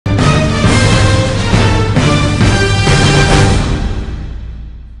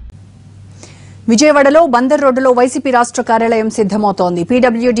విజయవాడలో బందర్ రోడ్డులో వైసీపీ రాష్ట్ర కార్యాలయం సిద్దమవుతోంది.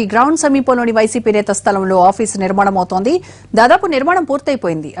 పీడబ్ల్యూడీ గ్రౌండ్ సమీపంలోని వైసీపీ నేత స్థలంలో ఆఫీసు నిర్మాణమవుతోంది. దాదాపు నిర్మాణం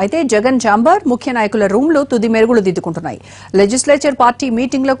పూర్తయిపోయింది. అయితే జగన్ ఛాంబర్, ముఖ్య నాయకుల రూమ్లు తుది మెరుగులు దిద్దుకుంటున్నాయి. లెజిస్లేచర్ పార్టీ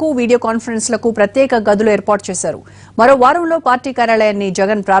మీటింగ్లకు, వీడియో కాన్ఫరెన్స్లకు ప్రత్యేక గదులు ఏర్పాటు చేశారు. మరో వారంలో పార్టీ కార్యాలయాన్ని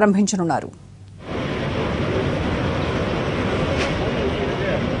జగన్ ప్రారంభించనున్నారు.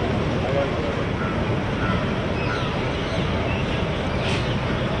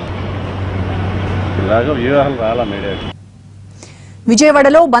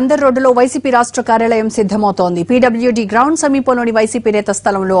 విజయవాడలో బందర్ రోడ్డులో వైసీపీ రాష్ట్ర కార్యాలయం సిద్దమవుతోంది. పీడబ్ల్యూడీ గ్రౌండ్ సమీపంలోని వైసీపీ నేత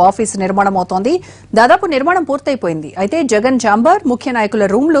స్థలంలో ఆఫీసు నిర్మాణమవుతోంది. దాదాపు నిర్మాణం పూర్తయిపోయింది. అయితే జగన్ ఛాంబర్, ముఖ్య నాయకుల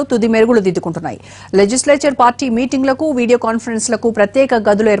రూమ్లు తుది మెరుగులు దిద్దుకుంటున్నాయి. లెజిస్లేచర్ పార్టీ మీటింగ్లకు, వీడియో కాన్ఫరెన్స్లకు ప్రత్యేక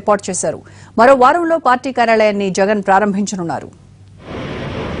గదులు ఏర్పాటు చేశారు. మరో వారంలో పార్టీ కార్యాలయాన్ని జగన్ ప్రారంభించనున్నారు.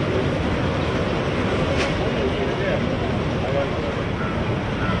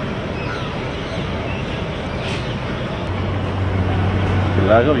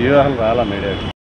 వ్యూహాలు రాలా మీడియా